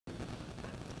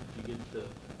you get to,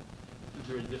 is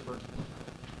there a different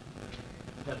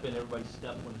pep in everybody's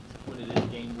step when it is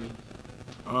game week?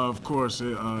 Of course,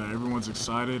 everyone's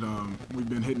excited. We've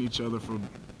been hitting each other for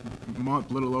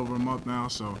little over a month now,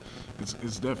 so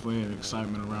it's definitely an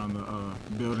excitement around the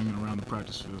building and around the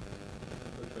practice field.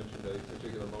 Coach mentioned a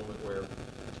particular moment where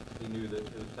he knew that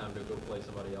it was time to go play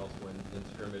somebody else when in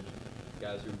scrimmage,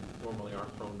 guys who normally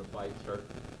aren't prone to fight start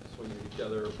swinging at each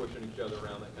other or pushing each other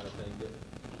around, that kind of thing.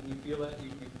 Can you feel that?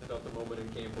 You felt the moment in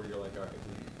camp where you're like, all right,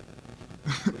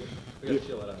 we got to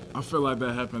chill it out. I feel like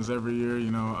that happens every year.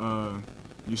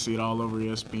 You see it all over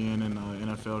ESPN and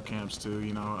NFL camps too.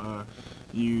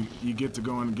 You get to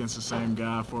going against the same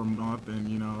guy for a month, and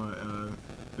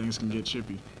things can get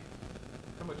chippy.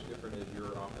 How much different is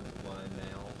your offensive line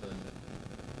now than,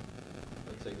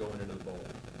 let's say, going into the bowl?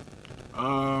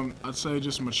 I'd say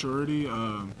just maturity.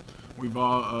 We've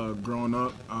all grown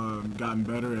up, gotten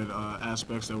better at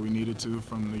aspects that we needed to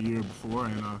from the year before,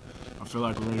 and I feel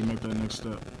like we're ready to make that next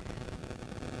step.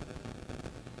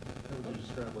 How would you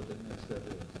describe what that next step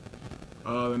is?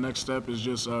 The next step is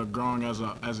just growing as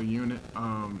a unit,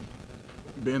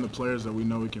 being the players that we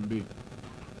know we can be. Do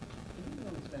you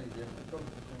notice any difference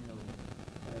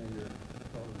between your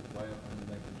laugh and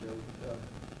make a joke? Do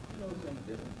you notice any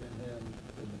difference in him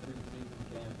in the preseason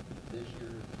camp this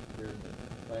year compared to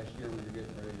last year when you're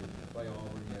getting ready to play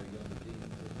Auburn? You have a younger team.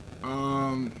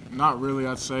 Not really.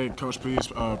 I'd say Coach P is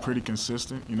pretty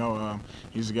consistent.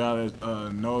 He's a guy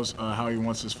that knows how he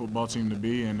wants his football team to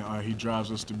be, and he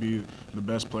drives us to be the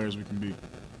best players we can be.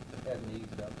 Hadn't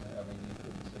eased up. I mean, you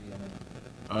couldn't see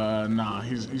any. Nah,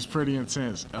 he's pretty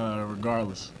intense,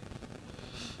 regardless.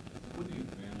 What are the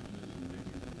advantages and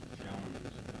maybe the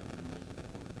challenges of having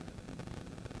multiple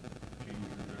quarterbacks? Changing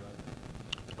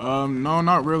your job? No,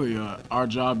 not really. Our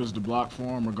job is to block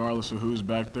for him, regardless of who's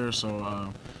back there. So,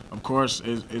 of course,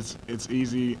 it's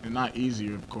easy, not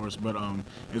easier, of course, but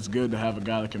it's good to have a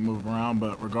guy that can move around.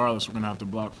 But regardless, we're gonna have to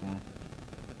block for him.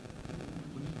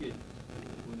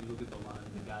 When you look at the line,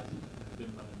 the guys that have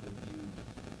been running with you,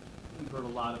 we've heard a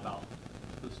lot about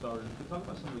the starters. But talk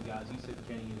about some of the guys. You said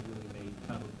Kenny has really made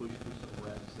kind of a push for some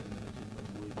reps, and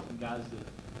mentioned some guys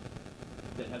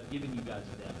that have given you guys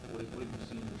depth. What have you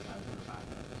seen in the guys that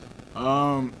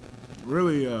are back?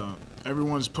 Really,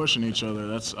 everyone's pushing each other.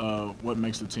 That's what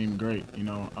makes the team great. We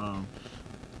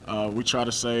try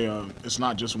to say it's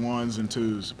not just ones and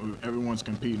twos. Everyone's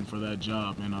competing for that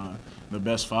job, and the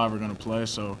best five are going to play.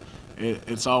 So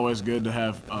it's always good to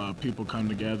have people come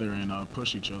together and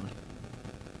push each other.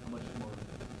 How much more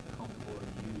comfortable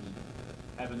are you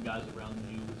having guys around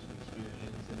you with some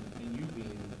experience and you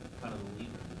being kind of the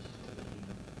leader of this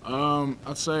team?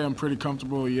 I'd say I'm pretty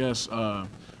comfortable, yes.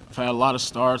 I've had a lot of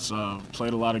starts,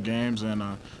 played a lot of games, and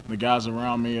the guys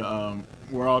around me,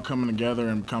 we're all coming together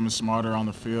and becoming smarter on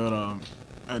the field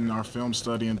and our film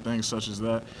study and things such as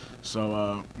that.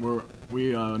 So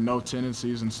we know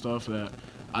tendencies and stuff that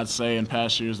I'd say in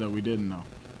past years that we didn't know.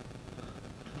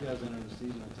 You guys entered the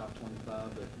season in the top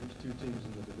 25, but there's two teams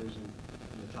in the division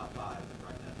in the top 5 right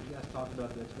now. You guys talked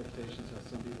about the expectations, how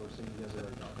some people are saying you guys are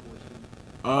a dark horse team?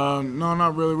 No,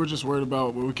 not really. We're just worried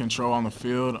about what we control on the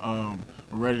field.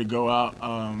 We're ready to go out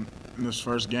in this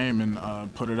first game and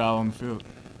put it out on the field.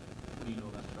 What do you know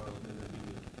about Charlotte? They're going to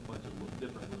be a bunch of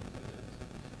different looks, I guess.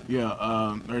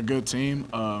 Yeah, they're a good team.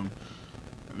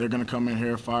 They're going to come in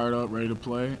here fired up, ready to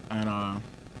play, and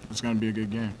it's going to be a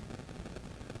good game.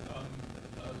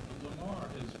 Lamar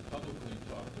has publicly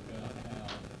talked about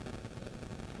how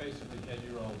basically had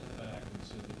your all's back and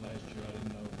said that last year I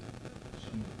didn't know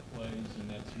some of the plays, and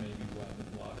that's maybe why the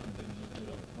blocking didn't look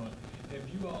good up front. Have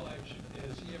you all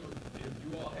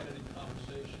had any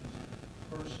conversations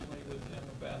personally with him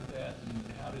about that, and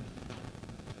how did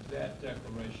that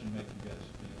declaration make you guys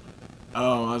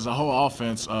feel? As a whole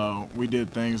offense, we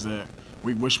did things that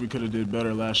we wish we could have did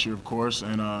better last year, of course,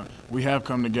 and we have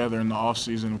come together in the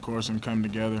offseason, of course, and come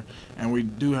together, and we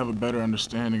do have a better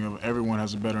understanding of, everyone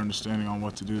has a better understanding on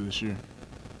what to do this year.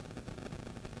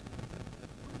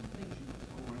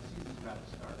 When the season's about to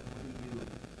start, what are you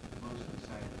most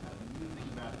excited about? When you think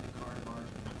about the card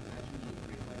margin, that's usually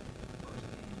pretty like the first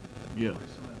game. Yeah. What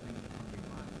are some of the things that come to your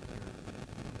mind that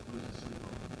you're losing sleep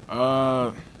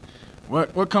over?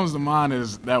 What comes to mind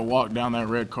is that walk down that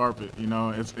red carpet.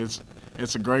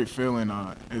 It's a great feeling.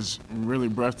 It's really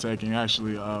breathtaking,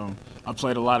 actually. I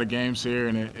played a lot of games here,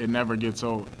 and it never gets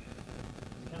old.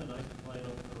 It's kind of nice to play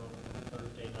on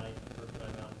Thursday night, first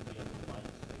time out and be under the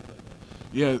lights, things like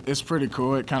that. Yeah, it's pretty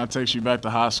cool. It kind of takes you back to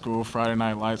high school, Friday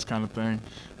Night Lights kind of thing.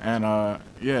 And,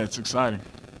 yeah, it's exciting.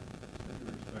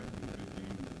 You're expecting a good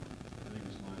game. I think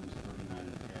this line is 39.5.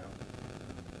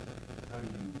 How do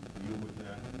you view with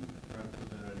that and try to put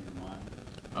that out of your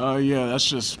mind? Yeah, that's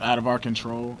just out of our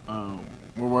control.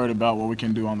 We're worried about what we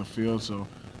can do on the field, so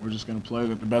we're just going to play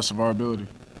to the best of our ability.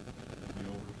 Be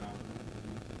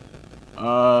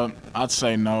overconfident? I'd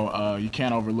say no. You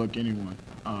can't overlook anyone.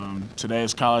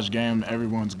 Today's college game,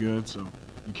 everyone's good, so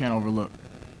you can't overlook.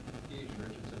 Gage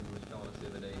Richardson was telling us the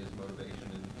other day his motivation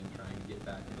in trying to get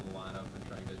back into the lineup and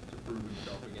trying to prove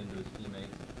himself again to his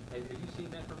teammates. Have you seen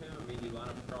that from him? I mean, you line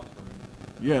up across from him.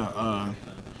 Yeah,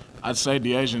 I'd say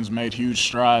DeAsian's made huge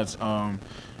strides.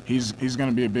 He's going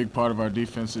to be a big part of our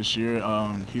defense this year.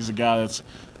 He's a guy that's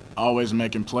always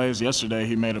making plays. Yesterday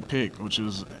he made a pick, which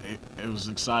was it was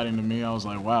exciting to me. I was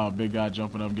like, wow, a big guy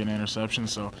jumping up, getting an interception.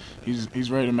 So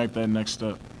he's ready to make that next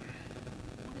step.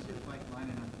 What is it like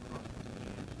lining up across from the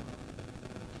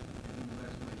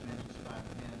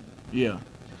James?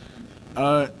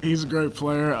 Yeah. He's a great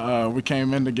player. We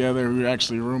came in together. We were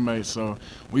actually roommates, so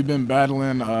we've been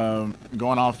battling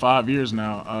going on 5 years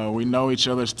now. We know each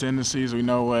other's tendencies. We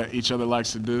know what each other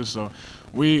likes to do, so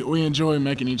we enjoy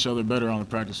making each other better on the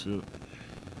practice field.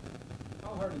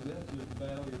 How hard is that to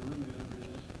battle your roommate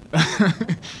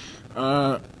every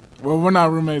day? Well, we're not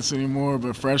roommates anymore,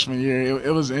 but freshman year,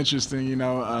 it was interesting. You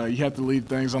know, you have to leave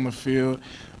things on the field,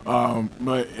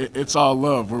 but it's all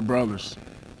love. We're brothers.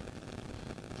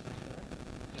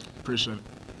 Appreciate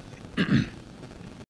it.